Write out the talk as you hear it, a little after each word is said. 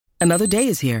Another day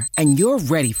is here, and you're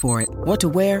ready for it. What to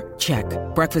wear? Check.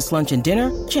 Breakfast, lunch, and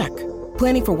dinner? Check.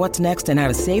 Planning for what's next and how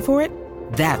to save for it?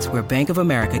 That's where Bank of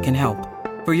America can help.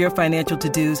 For your financial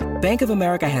to-dos, Bank of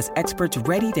America has experts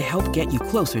ready to help get you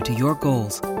closer to your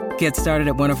goals. Get started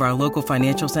at one of our local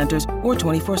financial centers or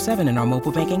 24/7 in our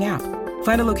mobile banking app.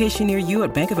 Find a location near you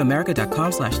at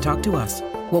bankofamerica.com/talktous.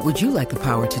 What would you like the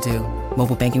power to do?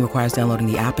 Mobile banking requires downloading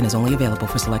the app and is only available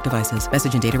for select devices.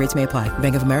 Message and data rates may apply.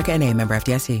 Bank of America N.A., member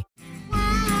FDIC.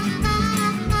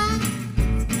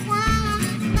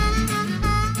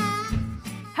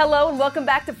 Hello and welcome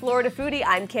back to Florida Foodie.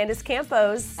 I'm Candace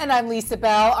Campos. And I'm Lisa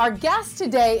Bell. Our guest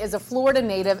today is a Florida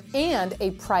native and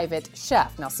a private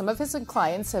chef. Now, some of his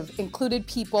clients have included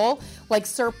people like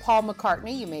Sir Paul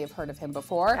McCartney. You may have heard of him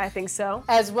before. I think so.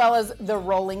 As well as the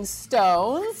Rolling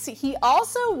Stones. He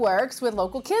also works with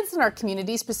local kids in our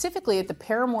community, specifically at the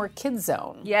Paramore Kids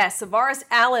Zone. Yes, Savaris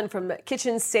Allen from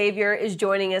Kitchen Savior is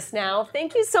joining us now.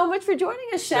 Thank you so much for joining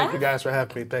us, Chef. Thank you guys for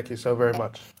having me. Thank you so very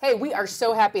much. Hey, we are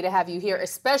so happy to have you here,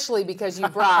 especially because you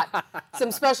brought some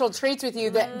special treats with you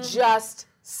that just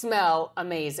smell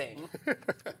amazing.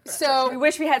 So we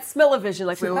wish we had smell-o-vision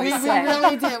like we always say. We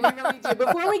really do.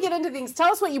 Before we get into things,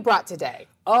 tell us what you brought today.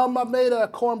 I made a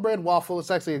cornbread waffle. It's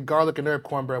actually a garlic and herb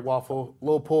cornbread waffle. A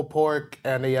little pulled pork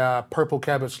and a purple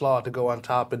cabbage slaw to go on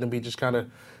top, and then we just kind of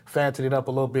fancied it up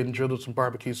a little bit and drizzled some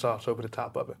barbecue sauce over the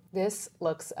top of it. This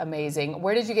looks amazing.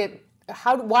 Where did you get...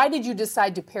 Why did you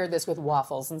decide to pair this with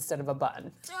waffles instead of a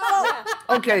bun?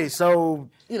 Okay, so,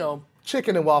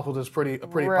 chicken and waffles is a pretty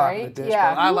popular dish.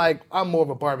 Yeah. But I'm more of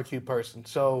a barbecue person.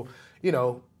 So,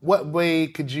 what way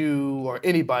could you, or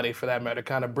anybody for that matter,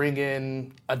 kind of bring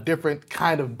in a different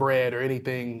kind of bread or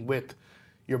anything with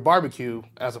your barbecue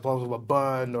as opposed to a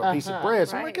bun or a piece of bread?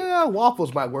 So I'm like,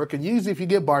 waffles might work. And usually if you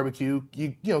get barbecue,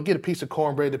 you get a piece of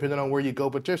cornbread depending on where you go,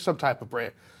 but there's some type of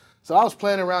bread. So I was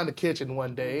playing around the kitchen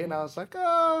one day, and I was like,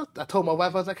 I told my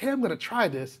wife, I was like, hey, I'm going to try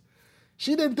this.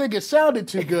 She didn't think it sounded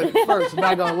too good at first, I'm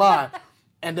not going to lie.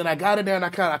 And then I got in there, and I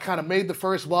kind of made the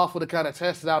first waffle to kind of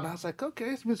test it out, and I was like, okay,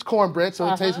 it's cornbread, so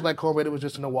it tasted like cornbread. It was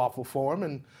just in a waffle form,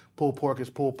 and pulled pork is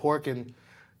pulled pork, and you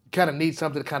kind of need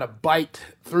something to kind of bite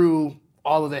through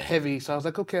all of the heavy. So I was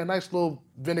like, okay, a nice little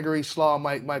vinegary slaw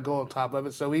might go on top of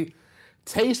it. So we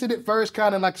tasted it first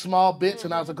kind of like small bits,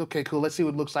 and I was like, okay, cool, let's see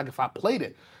what it looks like if I plate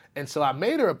it. And so I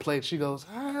made her a plate. She goes,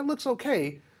 it looks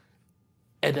okay.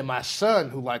 And then my son,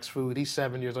 who likes food, he's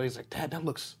 7 years old, he's like, Dad, that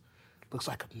looks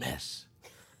like a mess.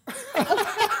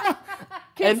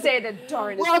 Kids say the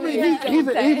darndest. Well, I mean,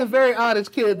 he's a very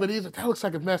honest kid, but he's like, that looks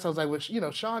like a mess. I was like,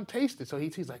 well, Sean tasted. So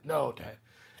he's like, no, Dad,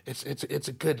 it's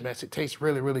a good mess. It tastes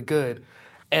really, really good.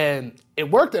 And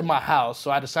it worked at my house, so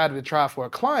I decided to try it for a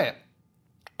client.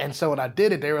 And so when I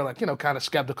did it, they were like, kind of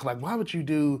skeptical, like, why would you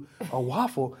do a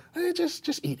waffle?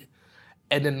 Just eat it.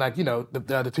 And then,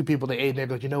 the other two people, they ate, and they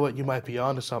go, you know what, you might be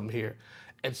onto something here.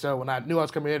 And so when I knew I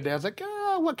was coming in today, I was like,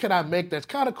 what can I make that's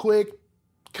kind of quick,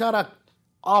 kind of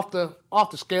off the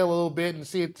scale a little bit, and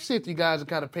see if you guys will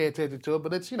kind of pay attention to it.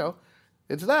 But it's,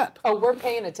 it's that. Oh, we're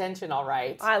paying attention, all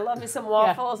right. I love me some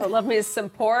waffles. Yeah. I love me some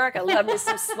pork. I love me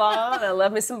some slaw. And I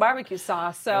love me some barbecue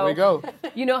sauce. So there we go.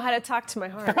 You know how to talk to my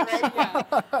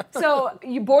heart. So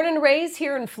you born and raised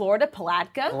here in Florida,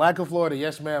 Palatka? Palatka, Florida.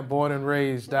 Yes, ma'am. Born and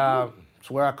raised. It's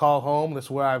where I call home. That's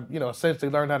where I,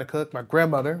 essentially learned how to cook. My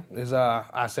grandmother is,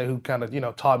 who kind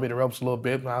of, taught me the ropes a little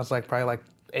bit. When I was probably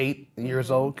 8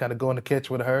 years old, kind of go in the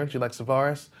kitchen with her. She like,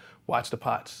 Savaris, watch the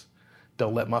pots.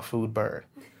 Don't let my food burn.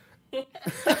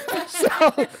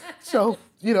 so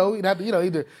you'd have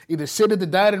to either sit at the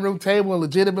dining room table and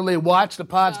legitimately watch the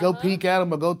pots, go peek at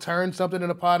them, or go turn something in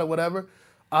the pot or whatever.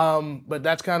 But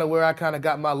that's kind of where I kind of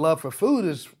got my love for food,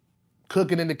 is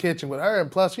cooking in the kitchen with her.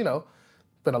 And plus,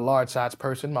 been a large-sized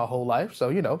person my whole life. So,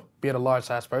 being a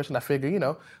large-sized person, I figure,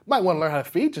 might want to learn how to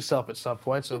feed yourself at some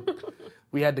point. So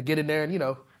we had to get in there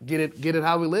and, get it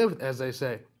how we live, as they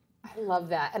say. I love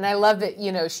that. And I love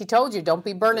that, she told you, don't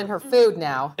be burning her food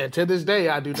now. And to this day,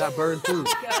 I do not burn food.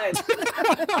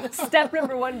 Good. Step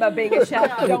number one about being a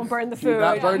chef, don't burn the food. Do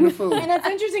not burn the food. And it's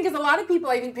interesting because a lot of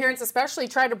people, I think parents especially,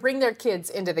 try to bring their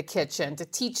kids into the kitchen to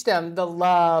teach them the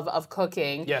love of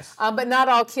cooking. Yes. But not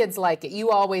all kids like it. You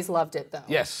always loved it, though.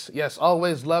 Yes,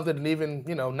 always loved it. And even,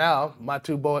 now, my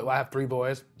two boys, I have 3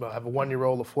 boys. I have a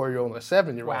 1-year-old, a 4-year-old, and a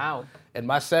 7-year-old. Wow. And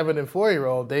my 7 and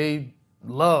 4-year-old, they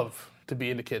love to be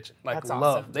in the kitchen. That's love.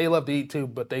 awesome. They love to eat too,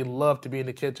 but they love to be in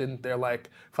the kitchen. They're like,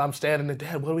 if I'm standing there,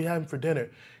 Dad, what are we having for dinner?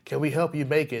 Can we help you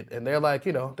make it? And they're like,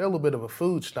 they're a little bit of a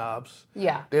food snobs.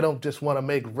 Yeah. They don't just want to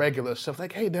make regular stuff.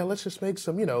 Like, hey, Dad, let's just make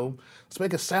some, let's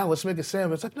make a salad, let's make a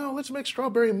sandwich. It's like, no, let's make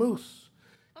strawberry mousse.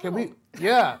 Can we?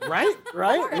 Yeah, right.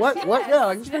 What? Yeah,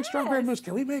 like let's make strawberry mousse.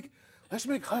 Let's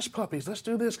make hush puppies. Let's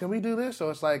do this. Can we do this?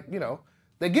 So it's like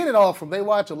they get it all from. They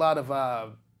watch a lot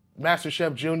of Master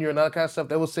Chef Junior and other kind of stuff.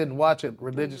 They will sit and watch it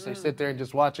religiously. Sit there and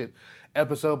just watch it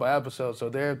episode by episode. So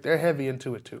they're heavy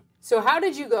into it too. So how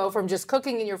did you go from just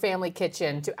cooking in your family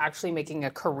kitchen to actually making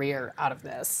a career out of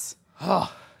this?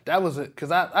 Oh, that was it.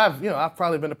 Because I've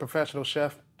probably been a professional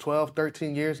chef 12,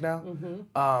 13 years now.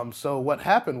 So what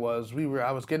happened was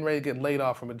I was getting ready to get laid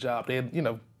off from a job. They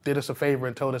did us a favor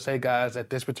and told us, hey guys, at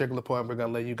this particular point we're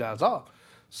gonna lay you guys off.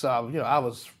 So I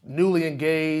was newly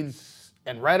engaged,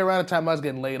 and right around the time I was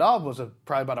getting laid off was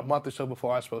probably about a month or so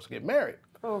before I was supposed to get married.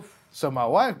 Oof. So my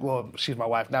wife, well, she's my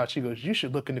wife now, she goes, you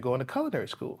should look into going to culinary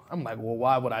school. I'm like, well,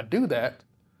 why would I do that?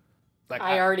 Like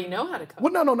I already know how to cook.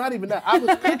 Well, no, not even that. I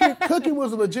was cooking. Cooking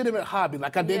was a legitimate hobby.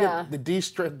 Like I did it, the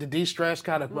de-stress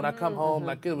kind of when I come home.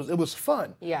 Like it was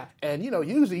fun. Yeah. And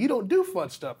usually you don't do fun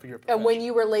stuff for your profession. And when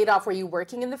you were laid off, were you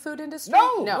working in the food industry?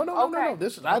 No.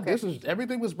 This is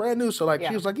everything was brand new. So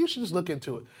she was like, you should just look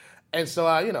into it. And so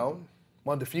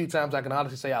one of the few times I can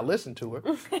honestly say I listened to her.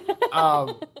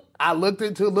 I looked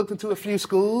into a few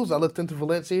schools. I looked into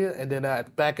Valencia, and then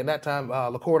back in that time,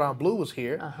 Le Cordon Bleu was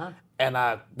here, and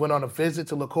I went on a visit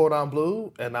to Le Cordon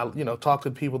Bleu, and I talked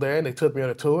to the people there, and they took me on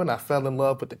a tour, and I fell in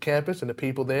love with the campus and the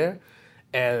people there,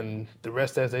 and the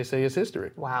rest, as they say, is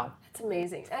history. Wow, that's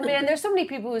amazing. I mean, there's so many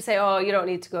people who say, "Oh, you don't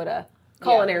need to go to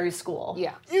culinary school."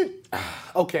 Yeah.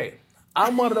 Okay.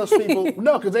 I'm one of those people.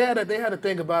 No, because they had a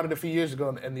thing about it a few years ago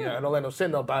in the Orlando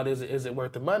Sentinel about is it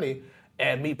worth the money?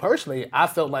 And me personally, I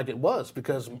felt like it was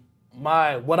because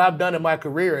what I've done in my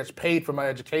career has paid for my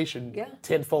education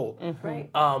tenfold. Right.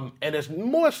 And it's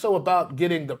more so about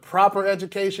getting the proper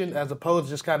education as opposed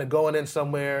to just kind of going in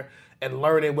somewhere and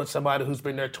learning with somebody who's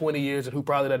been there 20 years and who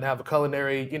probably doesn't have a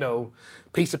culinary,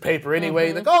 piece of paper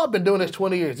anyway. Like, oh, I've been doing this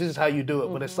 20 years. This is how you do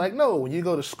it. But it's like, no, when you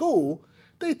go to school,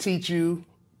 they teach you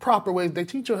proper ways. They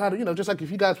teach you how to, just like if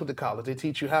you guys went to college, they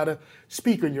teach you how to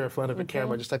speak when you're in front of a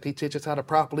camera, just like they teach us how to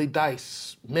properly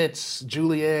dice, mince,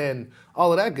 julienne,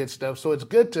 all of that good stuff. So it's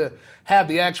good to have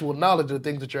the actual knowledge of the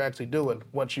things that you're actually doing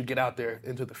once you get out there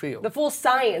into the field. The full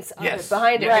science of it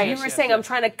behind it. Right. You were saying, I'm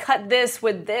trying to cut this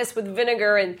with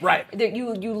vinegar, and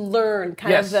you learn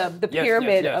kind of the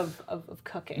pyramid of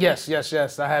cooking. Yes.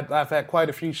 I've had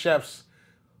quite a few chefs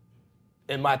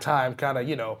in my time kind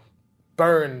of,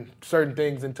 burn certain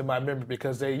things into my memory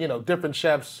because they, different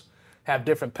chefs have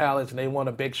different palates and they want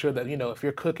to make sure that, if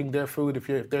you're cooking their food, if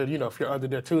you're under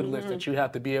their tutelage, that you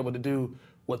have to be able to do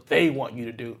what they want you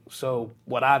to do. So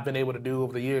what I've been able to do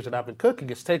over the years that I've been cooking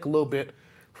is take a little bit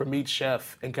from each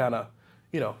chef and kind of,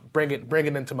 bring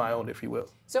it into my own, if you will.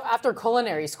 So after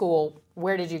culinary school,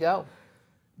 where did you go?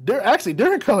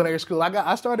 During culinary school,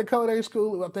 I started culinary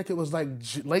school, I think it was like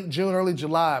late June, early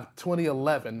July of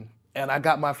 2011. And I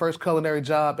got my first culinary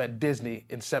job at Disney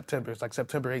in September. It's like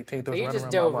September 18th. So you just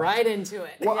dove right into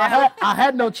it. Well, I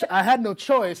had no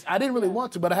choice. I didn't really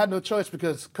want to, but I had no choice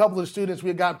because a couple of the students, we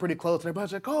had gotten pretty close. And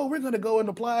everybody's like, oh, we're going to go and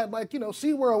apply at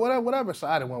SeaWorld, whatever. So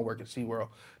I didn't want to work at SeaWorld.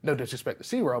 No disrespect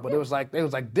to SeaWorld, but it was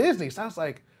like Disney. So I was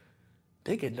like,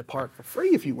 they get in the park for free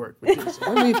if you work with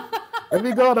Disney. Let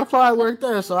me go and apply and work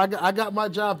there. So I got my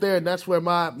job there, and that's where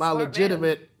my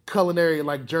legitimate culinary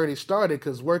journey started,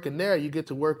 because working there you get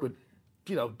to work with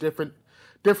different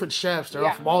chefs.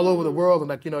 They're from all over the world,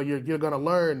 and you're gonna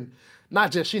learn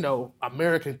not just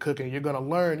American cooking. You're gonna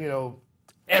learn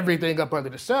everything up under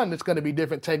the sun. It's gonna be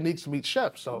different techniques from each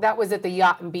chef. So that was at the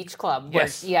Yacht and Beach Club.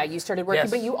 Yes. You started working,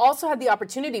 but you also had the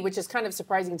opportunity, which is kind of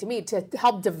surprising to me, to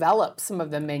help develop some of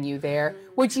the menu there,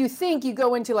 which you think you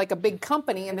go into like a big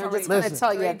company and they're just going to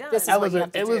tell you this is what you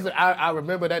have to do. I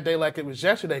remember that day like it was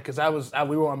yesterday because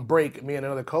we were on break, me and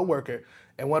another coworker,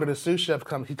 and one of the sous chefs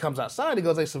comes outside. He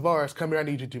goes, "Hey, Savaris, come here. I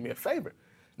need you to do me a favor."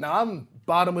 Now I'm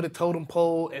bottom of the totem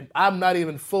pole, and I'm not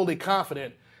even fully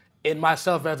confident in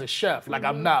myself as a chef. I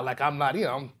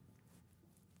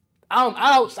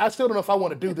still don't know if I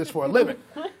want to do this for a living.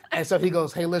 And so he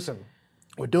goes, "Hey, listen,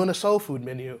 we're doing a soul food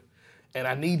menu, and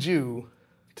I need you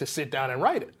to sit down and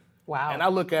write it." Wow. And I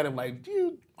look at him like,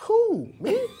 "You, who,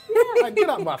 me?" Like, get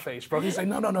out my face, bro. He's like,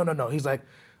 no. He's like,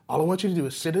 "All I want you to do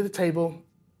is sit at the table,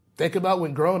 think about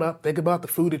when growing up, think about the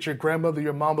food that your grandmother,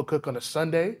 your mom would cook on a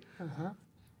Sunday,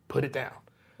 put it down."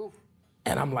 Ooh.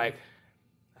 And I'm like,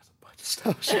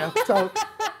 stuff, chef. So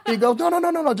he goes,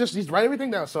 no, just write everything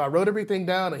down. So I wrote everything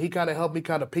down, and he kind of helped me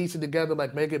kind of piece it together,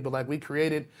 make it. But we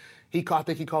created, I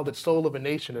think he called it Soul of a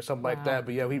Nation or something like that.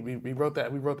 But yeah, we wrote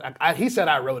that. He said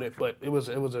I wrote it, but it was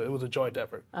a joint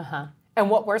effort. And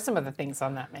what were some of the things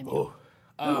on that menu?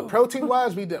 Protein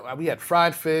wise, we had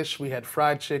fried fish, we had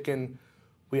fried chicken,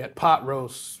 We had pot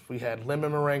roast, we had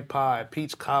lemon meringue pie,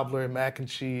 peach cobbler, mac and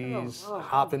cheese,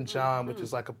 Hoppin' John, which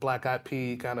is like a black-eyed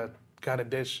pea kind of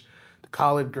dish, the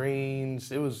collard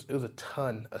greens. It was a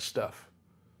ton of stuff.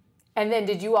 And then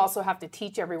did you also have to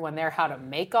teach everyone there how to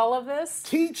make all of this?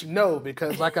 Teach? No,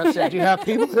 because like I said, you have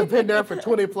people that have been there for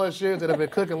 20 plus years that have been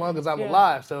cooking long as I'm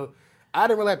alive. So I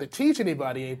didn't really have to teach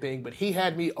anybody anything, but he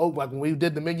had me, like when we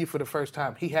did the menu for the first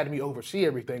time, he had me oversee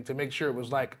everything to make sure it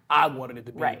was like I wanted it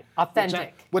to be. Right,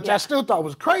 authentic. Which I still thought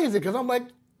was crazy because I'm like,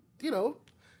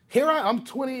 here I'm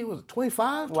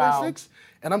 25, 26,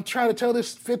 and I'm trying to tell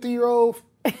this 50-year-old,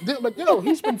 like,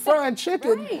 he's been frying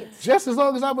chicken just as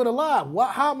long as I've been alive.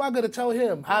 How am I going to tell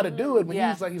him how to do it when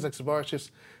he's like, Savaris,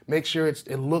 just make sure it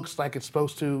looks like it's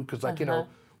supposed to, because when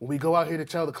we go out here to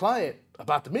tell the client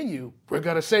about the menu, we're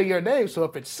going to say your name, so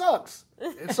if it sucks,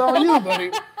 it's on you,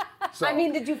 buddy. So, I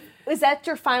mean, is that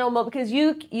your final moment? Because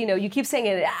you keep saying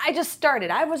it, I just started,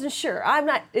 I wasn't sure, I'm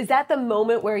not, is that the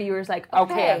moment where you were like,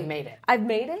 okay, I've made it? I've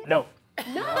made it? No.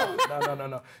 No.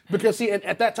 No. Because see,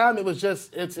 at that time it was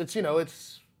just it's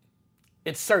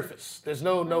surface. There's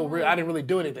no real. I didn't really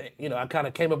do anything. I kind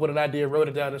of came up with an idea, wrote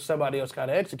it down, and somebody else kind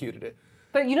of executed it.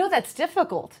 But that's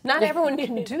difficult. Not everyone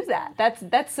can do that. That's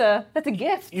a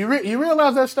gift. You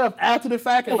realize that stuff after the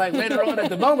fact, and like later on at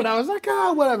the moment, I was like,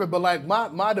 whatever. But like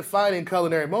my defining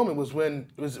culinary moment was when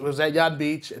it was at Yacht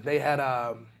Beach, and they had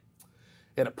a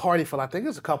party for I think it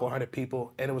was a couple hundred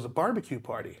people, and it was a barbecue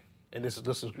party. And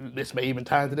this may even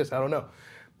tie into this, I don't know.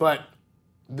 But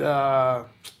the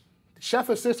chef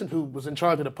assistant who was in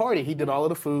charge of the party, he did all of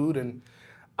the food, and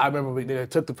I remember they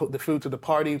took the food to the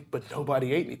party, but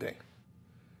nobody ate anything.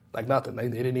 Like nothing, they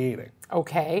didn't eat anything.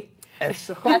 Okay. And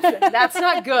so that's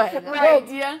not good. Right,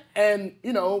 yeah. And,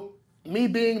 me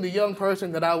being the young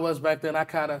person that I was back then, I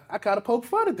kind of poked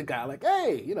fun at the guy, like,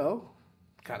 hey,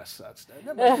 kind of sucks.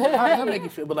 How does that make you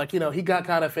feel? But like, he got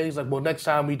kind of he's like, well, next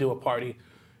time we do a party,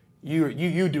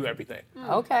 you do everything.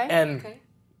 Okay. And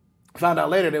found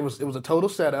out later it was a total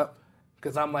setup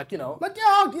because I'm like,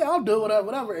 I'll do it,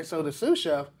 whatever. And so the sous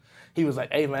chef, he was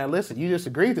like, hey man, listen, you just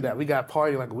agreed to that. We got a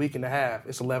party like a week and a half.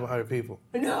 It's 1,100 people.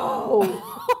 No.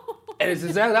 And it's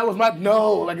exactly that was my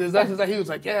no. Like exactly he was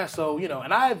like, yeah. So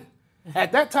and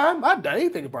at that time I'd done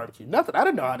anything at barbecue, nothing. I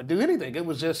didn't know how to do anything. It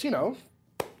was just all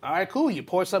right, cool. You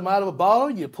pour something out of a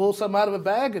bottle, you pull something out of a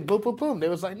bag, and boom, boom, boom. They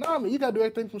was like, no, man, you got to do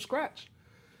everything from scratch.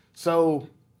 So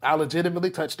I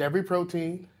legitimately touched every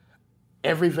protein,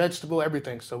 every vegetable,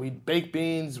 everything. So we baked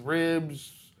beans,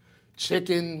 ribs,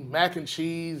 chicken, mac and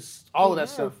cheese, all of that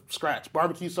stuff, scratch.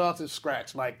 Barbecue sauces,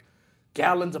 scratch. Like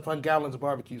gallons upon gallons of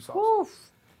barbecue sauce.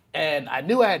 Oof. And I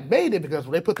knew I had made it because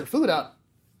when they put the food out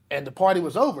and the party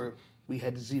was over, we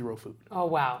had zero food. Oh,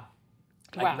 wow.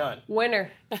 Like none. Winner.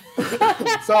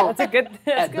 So That's good.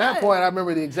 At that point, I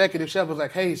remember the executive chef was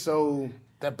like, hey, so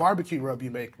that barbecue rub you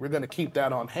make, we're going to keep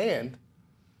that on hand.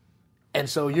 And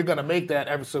so you're going to make that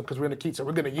because we're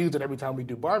going to use it every time we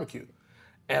do barbecue.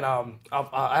 And I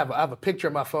have a picture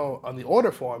of my phone on the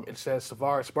order form. It says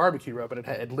Savaris barbecue rub, and it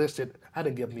had listed. I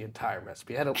didn't give them the entire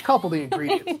recipe. I had a couple of the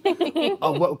ingredients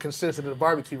of what consisted of the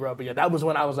barbecue rub. But yeah, that was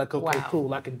when I was like, okay,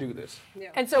 cool, I can do this. Yeah.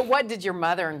 And so, what did your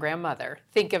mother and grandmother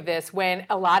think of this? When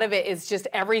a lot of it is just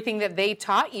everything that they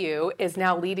taught you is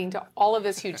now leading to all of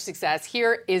this huge success.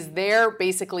 Here is their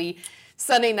basically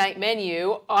Sunday night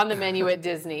menu on the menu at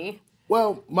Disney.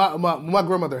 Well, my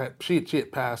grandmother she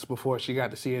had passed before she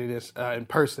got to see any of this in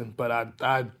person, but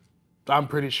I'm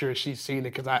pretty sure she's seen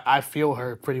it because I feel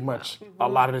her pretty much a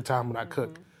lot of the time when I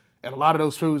cook. And a lot of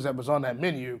those foods that was on that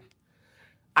menu,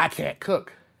 I can't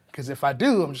cook because if I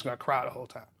do, I'm just gonna cry the whole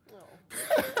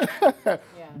time.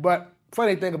 But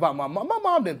funny thing about my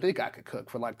mom didn't think I could cook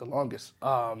for like the longest.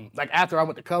 Like after I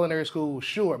went to culinary school,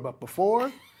 sure, but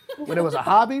before, when it was a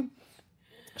hobby,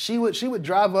 she would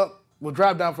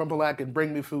drive down from Palatka and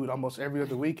bring me food almost every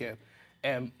other weekend.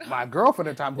 And my girlfriend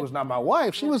at the time, who was not my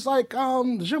wife, she was like,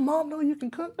 does your mom know you can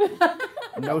cook?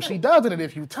 No, she doesn't. And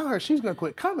if you tell her, she's going to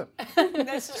quit coming.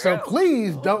 That's true. So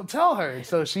please don't tell her. And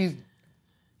so she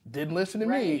didn't listen to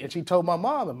me. And she told my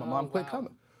mom, and my mom quit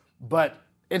coming. But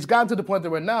it's gotten to the point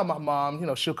where now my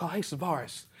mom, she'll call, hey,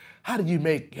 Savaris, how did you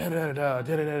make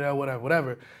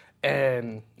whatever.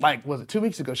 And like, was it 2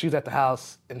 weeks ago? She was at the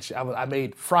house, and I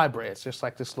made fry breads, just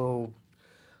like this little.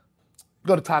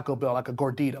 Go to Taco Bell, like a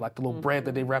gordita, like the little bread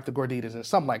that they wrap the gorditas in,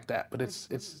 something like that. But it's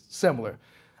similar.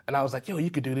 And I was like, you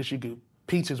could do this. You could do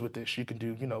pizzas with this. You can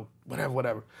do,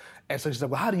 whatever. And so she said,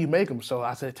 well, how do you make them? So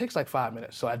I said, it takes like 5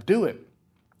 minutes. So I do it.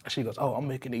 And she goes, oh, I'm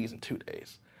making these in 2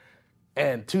 days.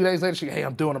 And 2 days later, hey,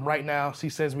 I'm doing them right now. She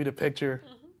sends me the picture.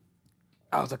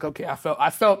 I was like, okay, I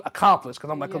felt accomplished because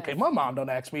I'm like, okay, my mom don't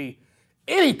ask me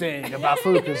anything about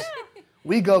food because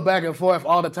we go back and forth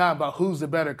all the time about who's the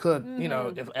better cook. You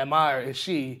know, if am I or is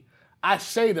she? I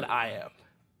say that I am,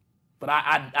 but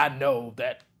I know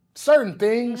that certain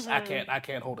things I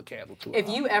can't hold a candle to. If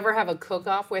you ever have a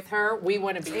cook-off with her, we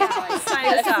want to be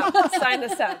Sign us up. Sign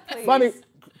us up, please. Funny,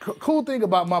 cool thing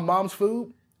about my mom's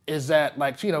food is that,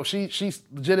 like, you know, she's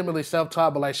legitimately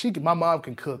self-taught, but like my mom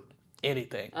can cook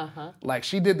anything. Like,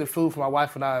 she did the food for my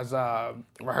wife and I's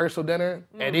rehearsal dinner,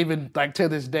 and even like to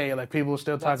this day, like, people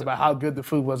still talk about how good the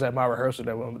food was at my rehearsal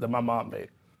that my mom made.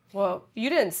 Well, you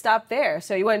didn't stop there.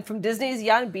 So you went from Disney's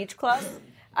Yacht Beach Club.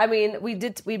 I mean,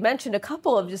 we mentioned a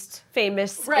couple of just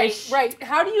famous Right.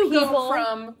 How do you go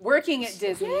from working at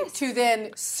Disney to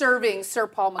then serving Sir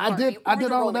Paul McCartney? I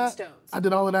did all of Rolling that. Stones? I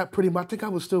did all of that pretty much. I think I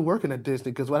was still working at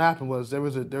Disney because what happened was there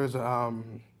was a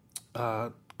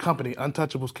company,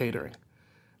 Untouchables Catering.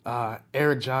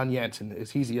 Eric John Jansen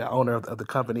he's the owner of the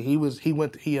company. He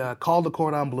called the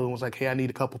Cordon Bleu and was like, hey, I need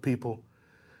a couple people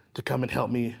to come and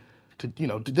help me.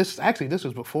 This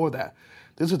was before that.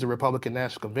 This is the Republican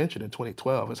National Convention in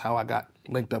 2012 is how I got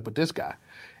linked up with this guy.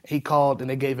 He called and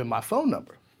they gave him my phone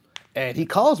number. And he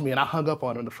calls me and I hung up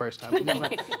on him the first time.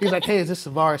 He's like, hey, is this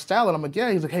Savara Stallard? I'm like,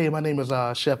 yeah. He's like, hey, my name is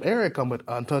Chef Eric. I'm with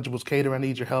Untouchables Catering. I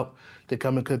need your help to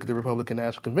come and cook at the Republican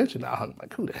National Convention. I hung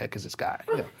like, who the heck is this guy?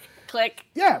 You know. Click.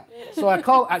 Yeah. So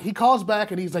he calls back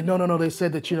and he's like, no, they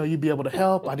said that, you'd be able to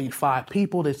help. I need 5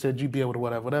 people. They said you'd be able to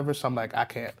whatever. So I'm like, I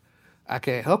can't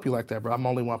help you like that, bro. I'm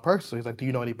only one person. So he's like, do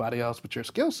you know anybody else with your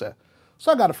skill set?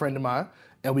 So I got a friend of mine,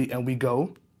 and we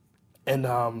go,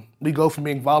 and we go from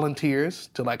being volunteers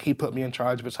to, like, he put me in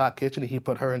charge of his hot kitchen, and he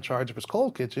put her in charge of his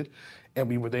cold kitchen, and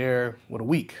we were there a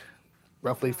week,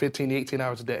 roughly 15 to 18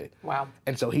 hours a day. Wow.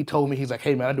 And so he told me, he's like,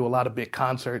 hey, man, I do a lot of big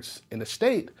concerts in the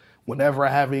state. Whenever I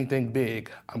have anything big,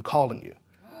 I'm calling you.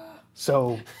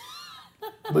 So,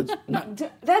 but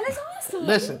that is awesome.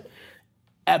 Listen,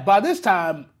 by this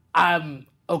time, I'm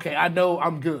okay. I know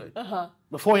I'm good.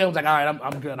 Before he was like, all right,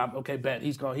 I'm good. I'm okay. Bet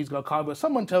he's gonna call. But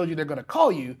someone tells you they're gonna call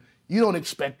you, you don't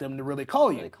expect them to really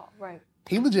call you. Right.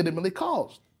 He legitimately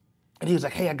calls, and he was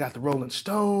like, hey, I got the Rolling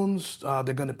Stones.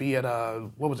 They're gonna be at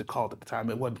what was it called at the time?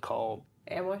 It wasn't called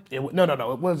Amway.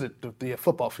 No. It wasn't the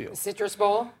football field. Citrus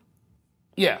Bowl?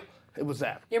 Yeah, it was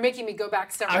that. You're making me go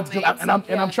back several names.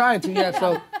 I'm trying to. Yeah,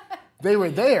 so. They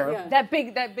were there. Yeah. That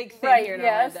big thing here in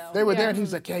Orlando. They were there, and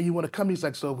he's like, "Yeah, you want to come?" He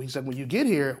said, when you get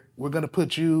here, we're gonna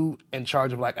put you in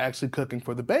charge of like actually cooking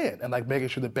for the band and like making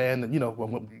sure the band,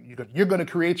 you're gonna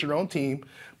create your own team,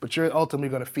 but you're ultimately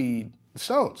gonna feed the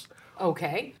Stones."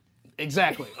 Okay.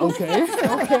 Exactly.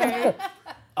 Okay.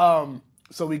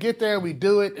 So we get there, we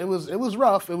do it. It was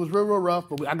rough. It was real rough.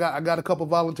 But I got a couple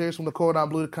volunteers from the Cordon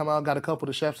Bleu to come out. Got a couple of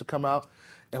the chefs to come out.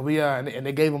 And and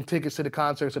they gave them tickets to the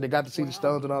concert, so they got to see the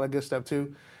Stones and all that good stuff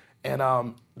too. And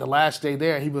the last day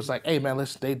there, he was like, "Hey man,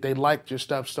 listen, they liked your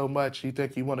stuff so much. You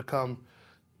think you want to come,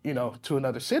 to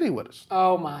another city with us?"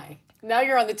 Oh my! Now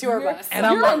you're on the tour bus. And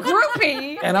you're a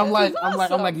groupie. And I'm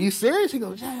like, you serious? He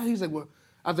goes, yeah. He's like, well,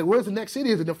 I was like, where's the next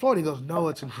city? Is it in Florida? He goes, no,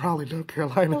 it's in Raleigh, North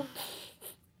Carolina.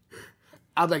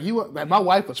 I was like, my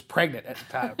wife was pregnant at the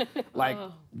time. Like,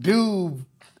 dude,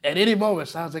 at any moment.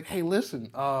 So I was like, hey,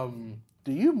 listen,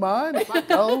 do you mind if I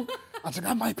go? I was like,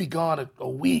 I might be gone a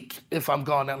week if I'm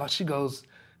gone now. Like, she goes,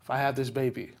 if I have this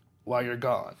baby while you're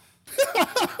gone.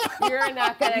 You're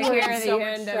not going to hear the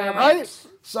end of it. Right?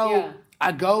 So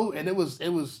I go, and it was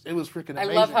freaking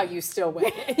amazing. I love how you still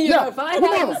wait. If I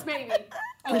have this baby.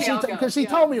 Because she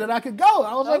told me that I could go.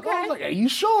 I was like, are you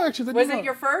sure? She said, was it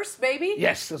your first baby?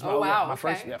 Yes, it was my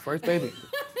first baby.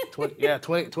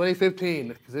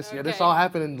 2015. This all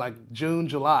happened in like June,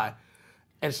 July.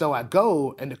 And so I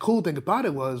go, and the cool thing about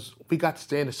it was we got to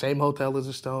stay in the same hotel as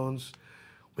the Stones.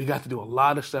 We got to do a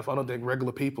lot of stuff I don't think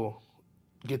regular people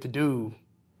get to do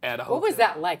at a hotel. What was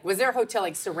that like? Was their hotel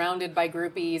like surrounded by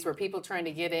groupies? Were people trying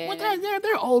to get in? Well,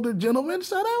 they're older gentlemen,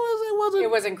 so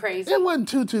it wasn't crazy. It wasn't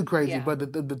too crazy. Yeah.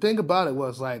 But the thing about it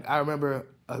was, like, I remember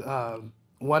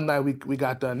one night we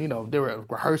got done. They were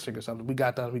rehearsing or something. We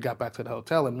got done. We got back to the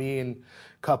hotel, and me and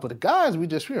a couple of the guys, we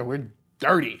just we're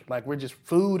dirty. Like, we're just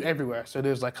food everywhere. So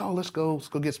there's like, oh, let's go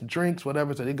get some drinks,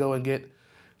 whatever. So they go and get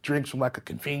drinks from like a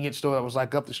convenience store that was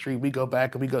like up the street. We go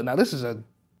back and we go. Now this is a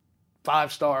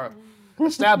 5-star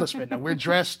establishment. Now we're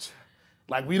dressed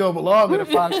like we don't belong in a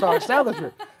 5-star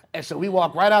establishment. And so we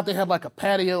walk right out. They had like a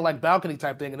patio, like balcony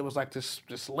type thing, and it was like this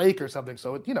lake or something.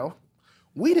 So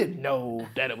we didn't know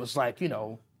that it was like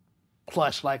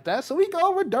plush like that. So we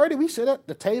go, we're dirty. We sit at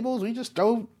the tables. We just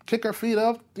kick our feet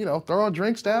up, throw our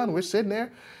drinks down. We're sitting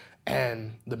there,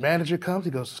 and the manager comes.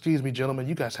 He goes, "Excuse me, gentlemen,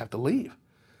 you guys have to leave."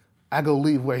 I go,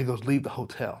 "Leave where?" He goes, "Leave the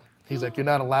hotel." He's like, "You're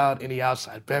not allowed any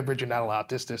outside beverage. You're not allowed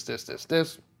this.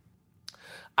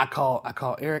 I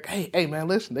call Eric. Hey man,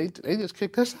 listen, they just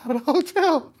kicked us out of the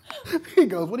hotel. He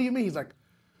goes, what do you mean? He's like,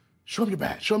 show him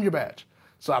your badge.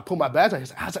 So I pull my badge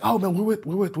out. I was like, oh man, we're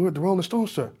with the Rolling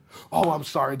Stones, sir. Oh, I'm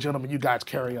sorry, gentlemen. You guys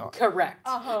carry on. Correct.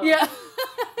 Yeah.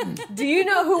 Do you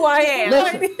know who I am?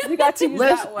 Listen, you got to use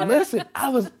that one. Listen, I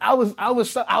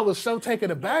was so taken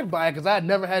aback by it because I had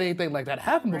never had anything like that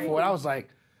happen before. And I was like,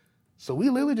 so we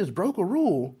literally just broke a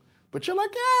rule. But you're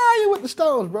like, yeah, you're with the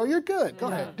Stones, bro. You're good. Go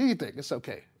ahead. Do your thing. It's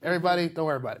okay. Everybody, don't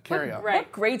worry about it. Carry on.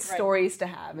 What great stories to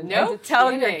have and to tell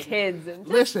your kids. And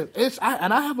listen,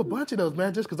 and I have a bunch of those,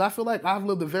 man, just because I feel like I've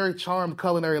lived a very charmed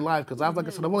culinary life because like I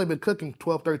said, I've only been cooking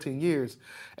 12, 13 years,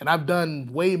 and I've done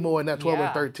way more in that 12 or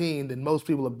 13 than most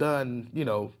people have done, in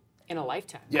a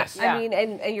lifetime. Yes. I mean,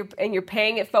 and you're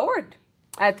paying it forward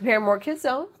at the Paramore Kids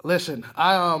Zone. Listen,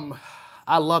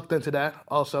 I lucked into that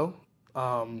also.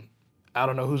 I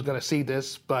don't know who's gonna see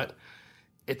this, but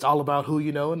it's all about who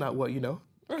you know and not what you know.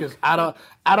 Because I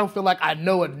don't feel like I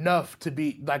know enough to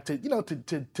be like to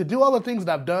do all the things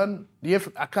that I've done.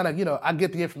 I kind of I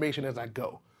get the information as I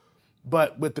go.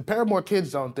 But with the Paramore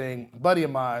Kids Zone thing, a buddy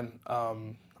of mine,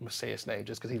 I'm gonna say his name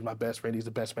just because he's my best friend. He's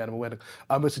the best man in my wedding.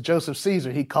 Mr. Joseph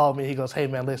Caesar. He called me. He goes, "Hey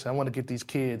man, listen, I want to get these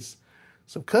kids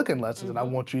some cooking lessons, and I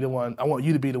want you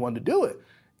to be the one to do it."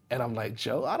 And I'm like,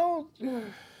 Joe,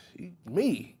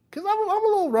 me. Because I'm a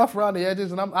little rough around the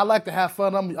edges, and I like to have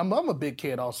fun. I'm a big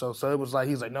kid also, so it was like,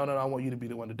 he's like, no, I want you to be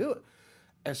the one to do it.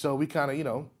 And so we kind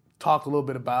of, talked a little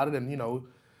bit about it, and,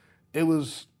 it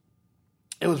was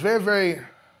very, very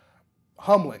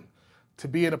humbling to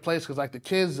be in a place, because like the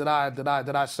kids that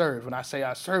I serve, and I say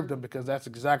I serve them because that's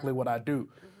exactly what I do.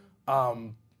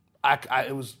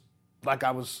 It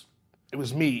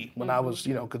was me when I was,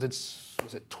 because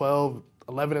was it 12,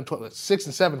 11 and 12, 6th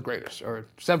and 7th graders, or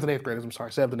 7th and 8th graders,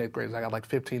 7th and 8th graders. I got like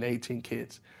 15 to 18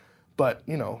 kids. But,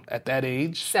 at that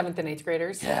age. 7th and 8th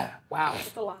graders? Yeah. Wow.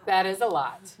 That's a lot. That is a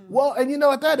lot. Well, and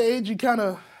at that age, you kind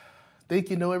of think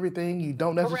you know everything. You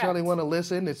don't necessarily want to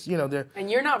listen. It's, they're.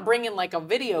 And you're not bringing like a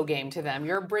video game to them.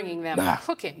 You're bringing them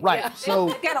cooking. Right. Yeah. So.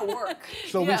 It's got to work.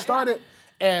 So we started,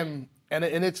 and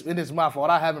it's my fault.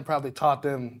 I haven't probably taught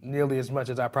them nearly as much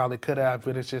as I probably could have,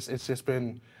 but it's just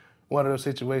been one of those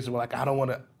situations where like I don't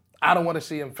want to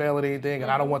see them fail at anything, and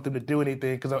I don't want them to do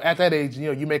anything, because at that age,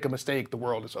 you make a mistake, the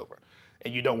world is over,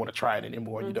 and you don't want to try it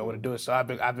anymore, and you don't want to do it. So I've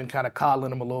been kind of coddling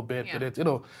them a little bit, but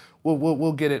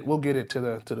we'll get it to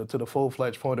the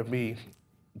full-fledged point of me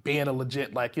being a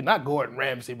legit, like, you're not Gordon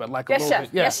Ramsay, but like a little bit.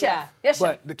 Yes, chef. Yes, chef.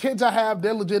 But the kids I have,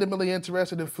 they're legitimately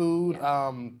interested in food.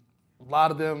 Yeah. A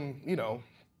lot of them,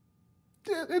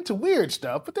 they're into weird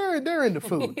stuff, but they're into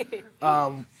food.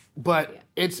 But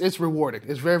it's rewarding.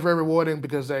 It's very, very rewarding,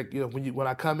 because like, when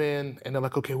I come in and they're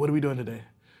like, okay, what are we doing today?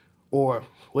 Or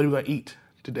what are we gonna eat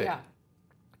today? Yeah.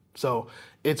 So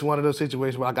it's one of those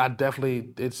situations where like I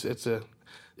definitely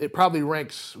it probably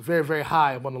ranks very, very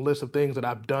high on the list of things that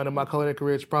I've done in my culinary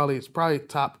career. It's probably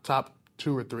top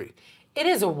 2 or 3. It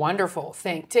is a wonderful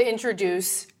thing to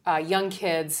introduce young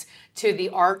kids to the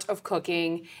art of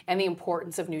cooking and the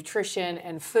importance of nutrition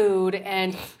and food,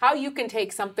 and how you can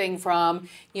take something from,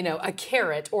 a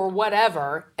carrot or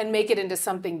whatever and make it into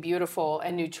something beautiful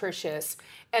and nutritious.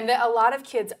 And that a lot of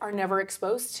kids are never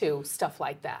exposed to stuff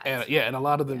like that. And a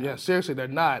lot of them, seriously, they're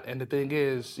not. And the thing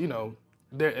is,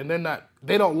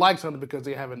 they don't like something because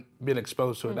they haven't been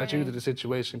exposed to it. That's usually the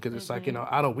situation, because it's like,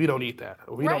 we don't eat that,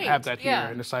 or we don't have that here.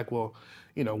 And it's like, well,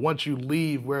 once you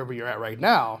leave wherever you're at right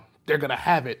now, they're gonna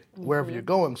have it wherever you're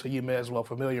going, so you may as well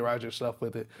familiarize yourself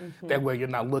with it. That way you're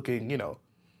not looking,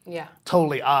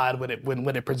 totally odd when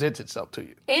it presents itself to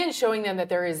you. And showing them that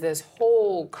there is this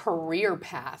whole career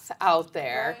path out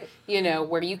there,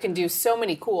 where you can do so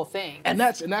many cool things. And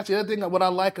that's the other thing, what I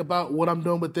like about what I'm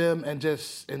doing with them, and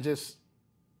just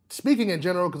speaking in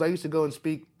general, because I used to go and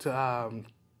speak to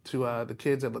the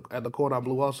kids at the Cordon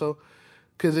Bleu also,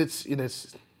 because it's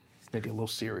make it a little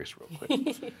serious real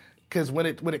quick. Because when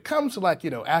it comes to like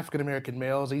African American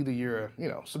males, either you're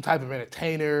some type of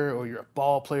entertainer or you're a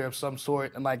ball player of some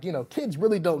sort, and like kids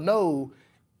really don't know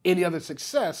any other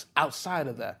success outside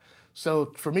of that.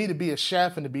 So for me to be a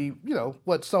chef and to be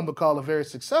what some would call a very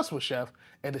successful chef,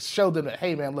 and to show them that,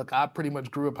 hey man, look, I pretty much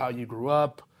grew up how you grew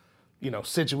up.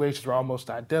 Situations are almost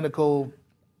identical.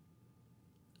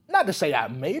 Not to say I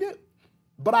made it,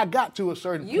 but I got to a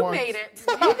certain point. You made it.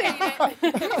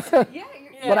 Yeah.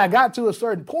 But I got to a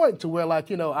certain point to where,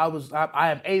 like, I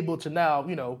am able to now,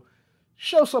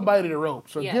 show somebody the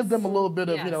ropes or Yes. give them a little bit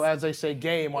of, Yes. as they say,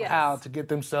 game on Yes. how to get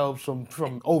themselves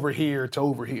from over here to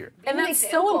over here. And that's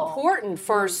so important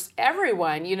for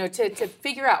everyone, to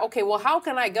figure out, okay, well, how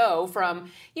can I go from,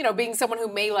 being someone who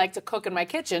may like to cook in my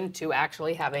kitchen to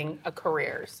actually having a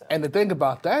career? So. And the thing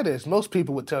about that is most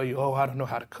people would tell you, oh, I don't know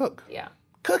how to cook. Yeah.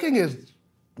 Cooking is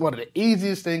one of the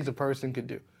easiest things a person can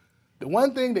do. The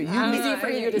one thing that you Easy for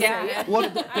you to say. Well,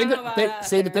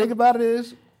 the thing about it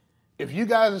is, if you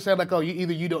guys are saying like, oh,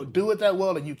 you don't do it that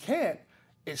well or you can't,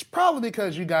 it's probably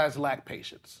because you guys lack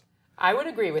patience. I would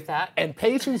agree with that. And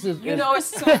patience is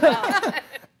So well.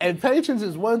 and patience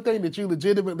is one thing that you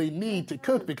legitimately need to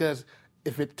cook because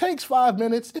if it takes 5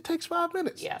 minutes, it takes 5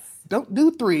 minutes. Yes. Don't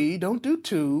do 3, don't do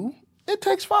 2. It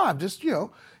takes 5. Just you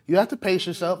have to pace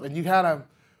yourself and you have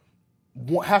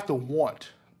to want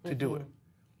to do it.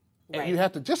 And you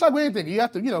have to, just like with anything, you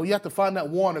have to find that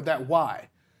want or that why.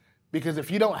 Because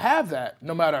if you don't have that,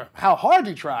 no matter how hard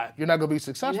you try, you're not going to be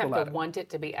successful at it. You have to want it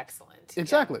to be excellent.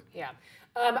 Exactly. Yeah.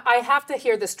 I have to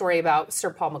hear the story about Sir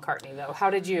Paul McCartney, though. How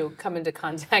did you come into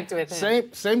contact with him?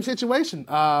 Same situation.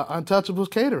 Untouchables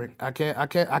Catering. I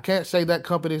can't say that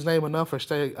company's name enough or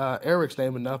say Eric's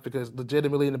name enough because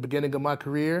legitimately in the beginning of my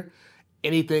career,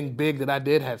 anything big that I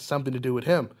did had something to do with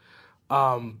him.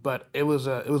 But it was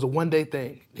a one-day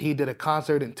thing. He did a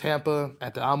concert in Tampa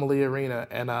at the Amalie Arena,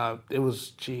 and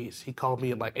he called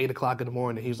me at like 8 o'clock in the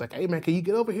morning. He was like, hey, man, can you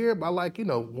get over here by 1?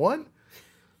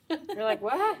 You're like,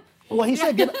 what? Well, he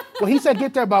said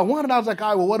get there by 1, and I was like, all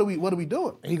right, well, what are we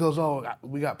doing? And he goes, oh,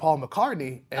 we got Paul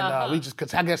McCartney, and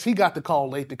because I guess he got the call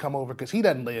late to come over because he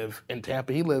doesn't live in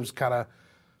Tampa. He lives kind of,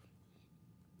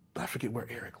 I forget where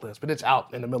Eric lives, but it's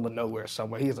out in the middle of nowhere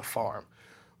somewhere. He has a farm.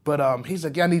 But he's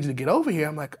like, yeah, I need you to get over here.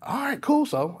 I'm like, all right, cool.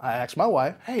 So I asked my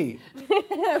wife, hey,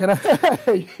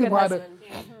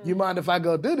 you mind if I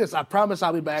go do this? I promise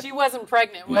I'll be back. She wasn't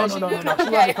pregnant, No. was She she?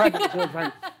 wasn't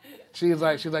pregnant. She was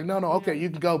like, no, okay, you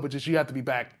can go, but just you have to be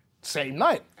back same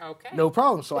night. Okay. No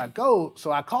problem. So I go.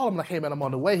 So I call him like, hey man, I'm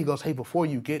on the way. He goes, hey, before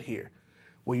you get here,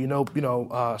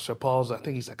 well, Sir Paul's, I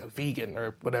think he's like a vegan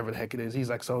or whatever the heck it is.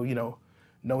 He's like, so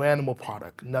no animal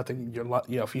product, nothing.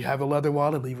 If you have a leather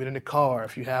wallet, leave it in the car.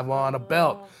 If you have on a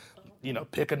belt,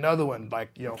 pick another one. Like,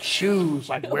 shoes,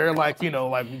 like wear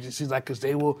she's like, because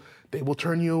they will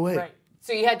turn you away. Right.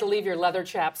 So you had to leave your leather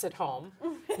chaps at home.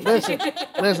 Listen,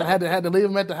 I had to leave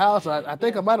them at the house. I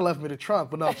think I might have left them in the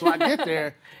trunk, but no. So I get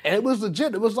there, and it was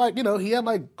legit. It was like, he had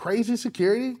like crazy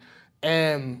security,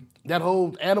 and that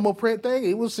whole animal print thing,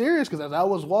 it was serious because as I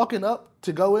was walking up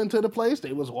to go into the place,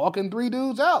 they was walking 3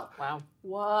 dudes out. Wow.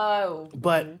 Whoa.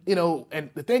 But, and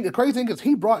the crazy thing is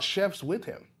he brought chefs with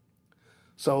him.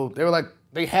 So they were like,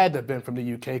 they had to have been from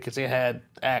the UK because they had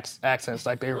accents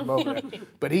like they were from over there.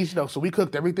 But so we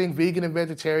cooked everything vegan and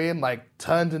vegetarian, like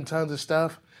tons and tons of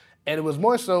stuff. And it was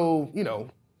more so,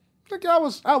 like I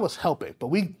was helping. But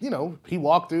he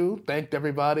walked through, thanked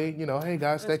everybody, hey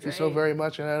guys, thank you so very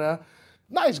much. And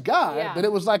nice guy. Yeah. But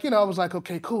it was like, I was like,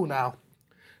 okay, cool. Now,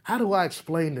 how do I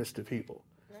explain this to people?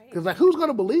 Because like, who's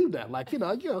gonna believe that? Like,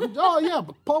 oh yeah,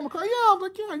 but Paul McCartney, yeah, I was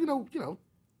like, yeah,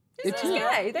 it's him.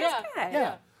 There's guy.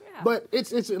 Yeah. But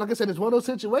it's like I said, it's one of those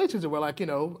situations where like,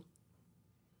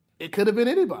 it could have been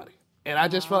anybody. And I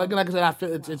just felt like I said, I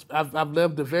feel I've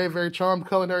lived a very, very charmed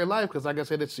culinary life because like I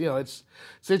said, it's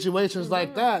situations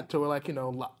like that to where like,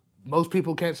 most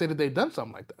people can't say that they've done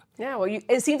something like that. Yeah, well,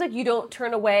 it seems like you don't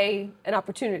turn away an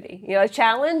opportunity. A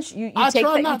challenge, you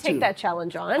take that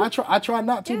challenge on. I try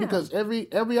not to because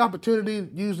every opportunity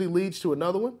usually leads to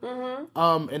another one.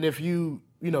 Mm-hmm. And if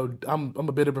I'm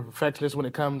a bit of a perfectionist when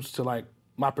it comes to like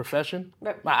my profession.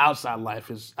 Right. My outside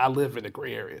life I live in a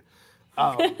gray area,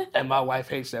 and my wife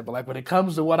hates that. But like when it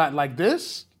comes to what I like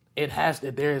this,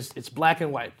 it's black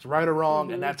and white, it's right or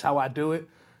wrong, and that's how I do it.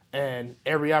 And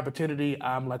every opportunity,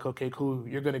 I'm like, okay, cool,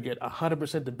 you're going to get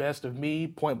 100% the best of me,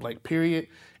 point blank, period.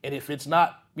 And if it's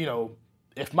not,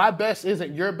 if my best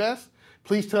isn't your best,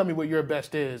 please tell me what your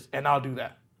best is, and I'll do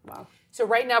that. Wow. So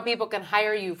right now people can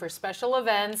hire you for special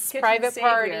events, Kitchen private savior.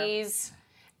 Parties,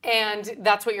 and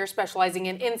that's what you're specializing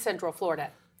in Central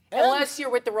Florida. Unless you're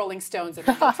with the Rolling Stones and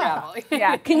you're traveling.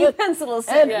 Yeah, can you pencil us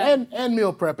in? And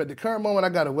meal prep. At the current moment, I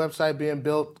got a website being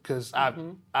built because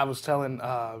I was telling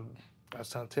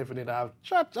Tiffany that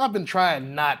I've been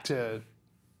trying not to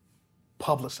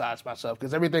publicize myself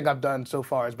because everything I've done so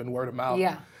far has been word of mouth.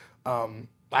 Yeah.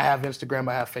 I have Instagram,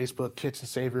 I have Facebook, Kitchen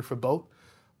Savior for both.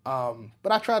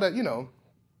 But I try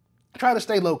to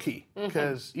stay low key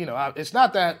because it's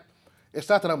not that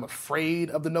I'm afraid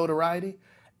of the notoriety.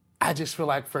 I just feel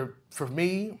like for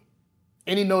me,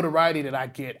 any notoriety that I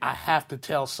get, I have to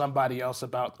tell somebody else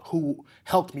about who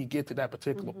helped me get to that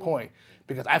particular point,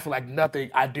 because I feel like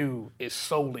nothing I do is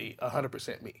solely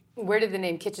 100% me. Where did the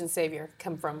name Kitchen Savior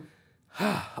come from?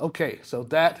 Okay, so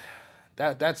that's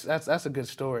a good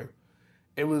story.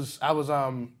 Because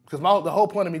the whole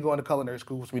point of me going to culinary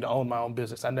school was for me to own my own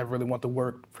business. I never really want to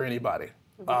work for anybody,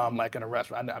 like in a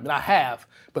restaurant. I mean, I have,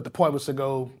 but the point was to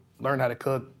go learn how to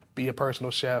cook, be a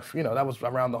personal chef. You know, that was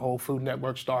around the whole Food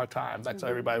Network Star Times. That's how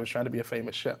everybody was trying to be a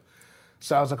famous chef.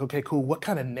 So I was like, okay, cool. What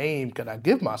kind of name could I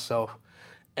give myself?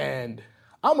 And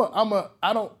I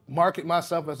don't market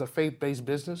myself as a faith-based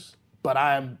business, but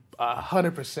I'm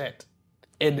 100%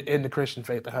 in the Christian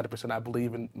faith, 100%. I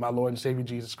believe in my Lord and Savior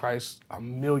Jesus Christ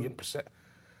 1,000,000%.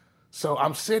 So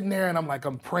I'm sitting there and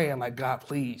I'm praying like, God,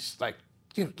 please, like,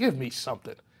 give me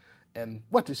something. And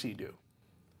what does he do?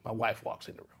 My wife walks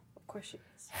in the room. Of course she is.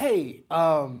 Hey,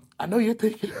 I know you're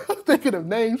thinking of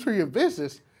names for your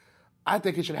business. I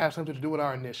think it should have something to do with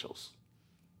our initials.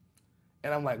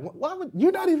 And I'm like,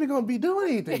 you're not even going to be doing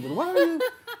anything. Why are you?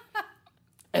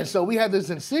 And so we had this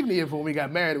insignia for when we got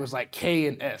married. It was like K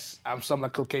and S. So I'm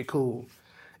like, okay, cool.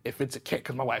 If it's a K,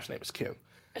 because my wife's name is Kim.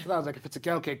 So I was like, if it's a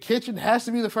K, okay, kitchen has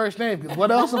to be the first name, because what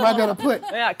else am I going to put?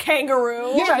 Yeah,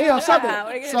 kangaroo. Yeah, something. Yeah,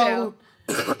 what are you gonna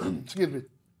do? Excuse me.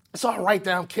 So I write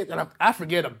down kitchen, and I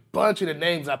forget a bunch of the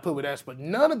names I put with S, but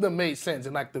none of them made sense.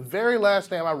 And like the very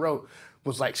last name I wrote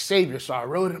was like Savior. So I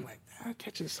wrote it, I'm like,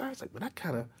 Kitchen Savior. Like, but that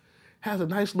kind of has a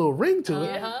nice little ring to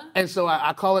it. And so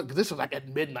I call it, because this was like at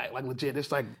midnight, like legit.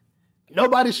 It's like,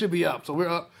 nobody should be up. So we're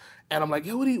up. And I'm like,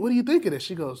 yo, what do you think of this?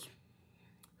 She goes,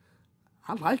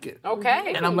 I like it.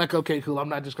 Okay. And I'm like, okay, cool. I'm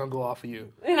not just going to go off of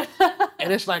you.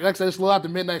 And it's like I said, it's a little after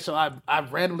midnight, so I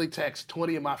randomly text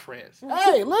 20 of my friends.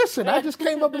 Hey, listen, I just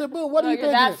came up in the booth. What do you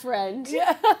think? That friend.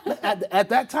 Yeah. At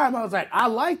that time, I was like, I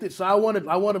liked it, so I wanted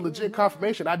legit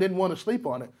confirmation. I didn't want to sleep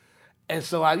on it. And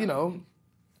so I,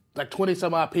 like 20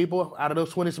 some odd people, out of those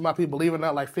 20 some odd people, believe it or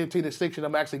not, like 15 to 16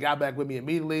 of them actually got back with me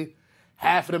immediately.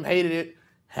 Half of them hated it.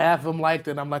 Half of them liked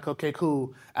it. And I'm like, okay,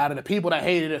 cool. Out of the people that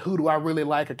hated it, who do I really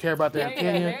like or care about their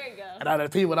opinion? There you go. And out of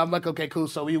the people, I'm like, okay, cool.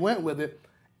 So we went with it,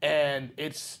 and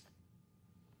it's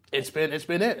been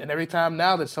it. And every time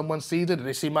now that someone sees it and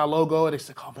they see my logo, and they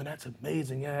say, oh man, that's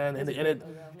amazing, yeah. And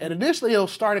initially it'll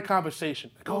start a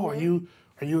conversation. Like, oh, are you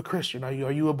a Christian? Are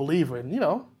you a believer? And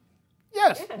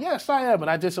yes, I am.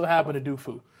 And I just so happen to do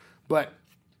food. But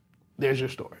there's your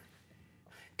story.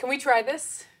 Can we try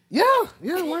this? Yeah,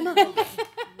 why not?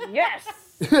 Yes.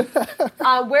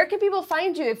 Where can people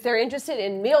find you if they're interested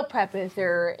in meal prep, if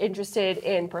they're interested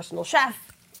in personal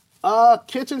chef?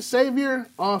 Kitchen Savior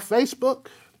on Facebook,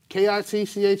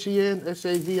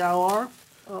 KITCHENSAVIR.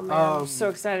 Oh man, I'm so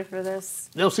excited for this.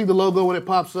 They'll see the logo when it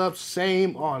pops up.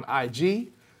 Same on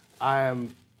IG. I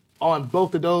am on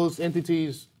both of those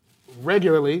entities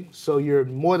regularly, so you're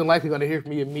more than likely going to hear from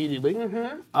me immediately.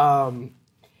 So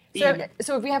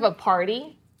if we have a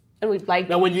party and we'd like...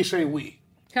 Now when you say we.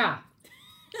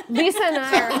 Lisa and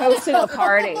I are hosting a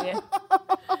party.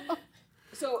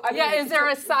 So is there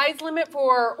a size limit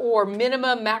or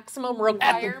minimum, maximum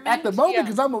requirement? At the moment,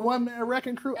 because I'm a one-man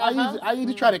wrecking crew, I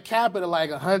usually try to cap it at like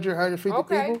 100, 150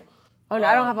 people. Oh no,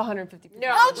 I don't have 150 people.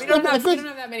 No, we don't have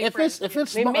that many friends. If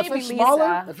it's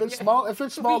smaller,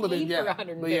 then yeah.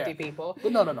 150 people.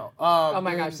 But no. Oh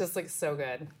my gosh, this looks so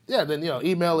good. Yeah, then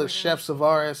email is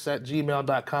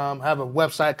chefsavaris@gmail.com. I have a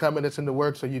website coming that's in the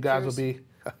works, so you guys will be.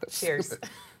 Cheers.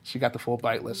 She got the full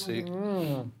bite. Let's see.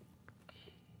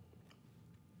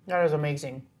 That is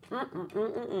amazing. I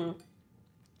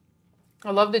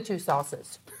love the two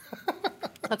sauces.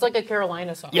 That's like a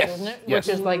Carolina sauce, isn't it? Yes.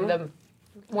 Which is like the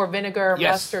more vinegar,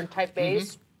 mustard type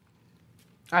base.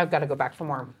 I've got to go back for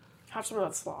more. Have some of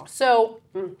that sauce. So,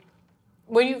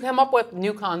 when you come up with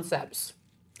new concepts,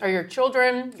 are your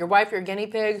children, your wife, your guinea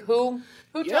pig, who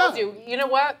tells you, you know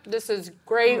what, this is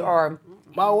great, or...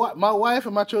 My wife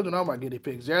and my children are my guinea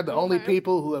pigs. They're the only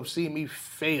people who have seen me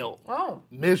fail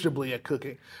miserably at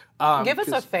cooking. Give us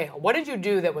a fail. What did you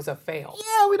do that was a fail?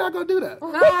 Yeah, we're not going to do that.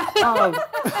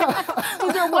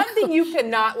 Is there one thing you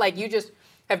cannot, like, you just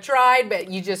have tried, but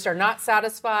you just are not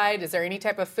satisfied? Is there any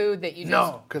type of food that you just...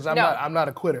 No, because I'm not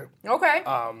a quitter. Okay.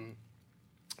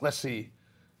 Let's see.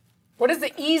 What is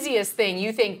the easiest thing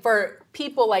you think for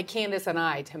people like Candace and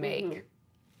I to make?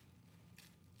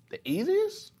 The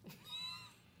easiest?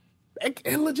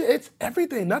 It's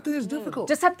everything. Nothing is difficult.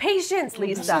 Just have patience,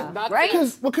 Lisa. Right?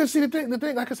 Because see the thing,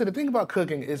 like I said, the thing about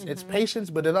cooking is it's patience,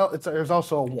 but there's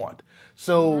also a want.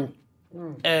 So,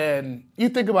 and you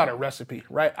think about a recipe,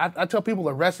 right? I tell people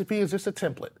a recipe is just a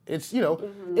template. It's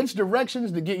it's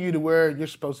directions to get you to where you're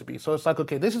supposed to be. So it's like,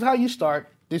 okay, this is how you start.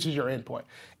 This is your end point.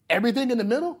 everything in the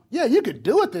middle, yeah, you could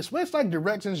do it this way. It's like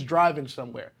directions driving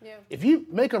somewhere. Yeah. If you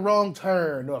make a wrong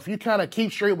turn or if you kind of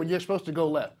keep straight when you're supposed to go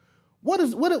left, what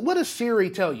does Siri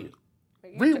tell you?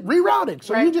 Rerouting.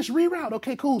 So you just reroute.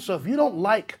 Okay, cool. So if you don't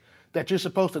like that you're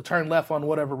supposed to turn left on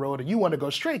whatever road and you want to go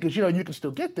straight because you know you can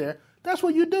still get there, that's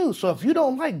what you do. So if you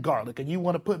don't like garlic and you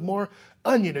want to put more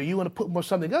onion or you want to put more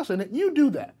something else in it, you do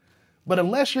that. But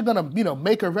unless you're going to,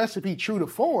 make a recipe true to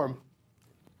form,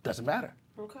 doesn't matter.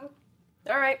 Okay.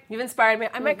 All right. You've inspired me.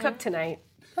 I might cook tonight.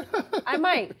 I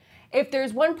might. If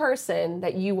there's one person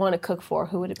that you want to cook for,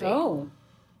 who would it be? Oh.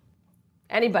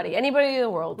 Anybody in the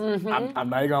world. Mm-hmm. I'm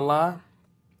not even going to lie.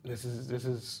 This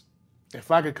is, if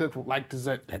I could cook, does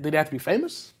it have to be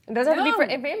famous? It doesn't have to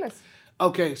be famous.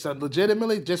 Okay, so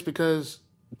legitimately, just because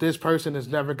this person has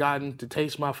never gotten to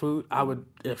taste my food, I would,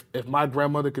 if my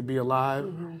grandmother could be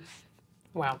alive,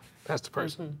 wow, that's the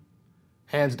person.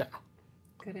 Hands down.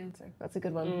 Good answer. That's a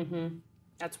good one.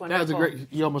 That's wonderful. That was a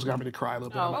great. You almost got me to cry a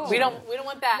little bit. Oh, we don't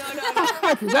want that.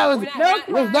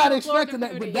 No. Was not expecting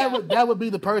that, but that would be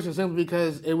the person simply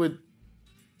because it would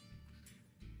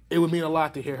mean a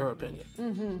lot to hear her opinion.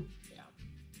 Mm-hmm. Yeah.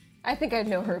 I think I'd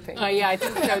know her opinion. Yeah, I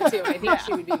think so too. I think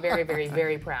she would be very, very,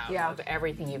 very proud of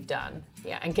everything you've done.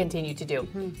 Yeah, and continue to do.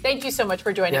 Thank you so much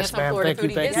for joining us on Florida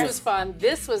Foodie. This was fun.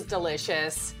 This was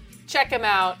delicious. Check him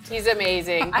out. He's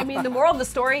amazing. I mean, the moral of the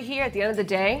story here at the end of the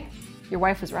day, your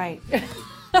wife was right.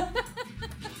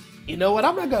 You know what?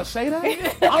 I'm not going to say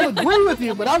that. I'll agree with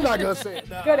you, but I'm not going to say it.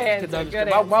 No. Good answer.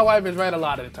 My wife is right a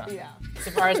lot of the time. Yeah.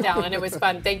 Savaris Dallin, it was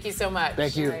fun. Thank you so much.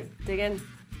 Thank you. Right, dig in.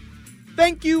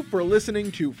 Thank you for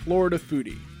listening to Florida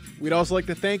Foodie. We'd also like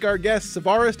to thank our guest,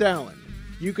 Savaris Dallin.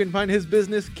 You can find his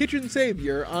business, Kitchen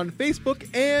Savior, on Facebook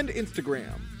and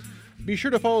Instagram. Be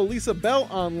sure to follow Lisa Bell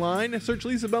online. Search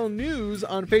Lisa Bell News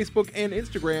on Facebook and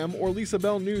Instagram, or Lisa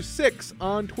Bell News 6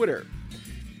 on Twitter.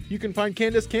 You can find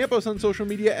Candace Campos on social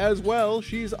media as well.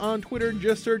 She's on Twitter,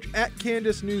 just search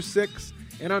 @Candace News 6,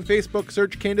 and on Facebook,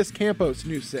 search Candace Campos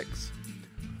News 6.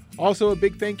 Also, a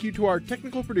big thank you to our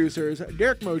technical producers,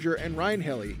 Derek Mosier and Ryan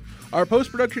Helly, our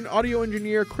post-production audio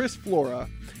engineer, Chris Flora,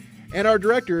 and our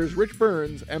directors, Rich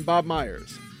Burns and Bob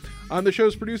Myers. I'm the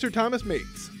show's producer, Thomas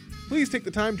Mates. Please take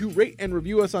the time to rate and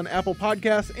review us on Apple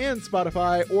Podcasts and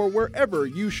Spotify or wherever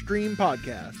you stream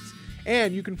podcasts.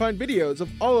 And you can find videos of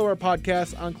all of our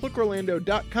podcasts on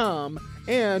clickorlando.com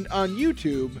and on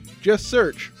YouTube. Just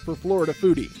search for Florida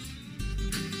Foodie.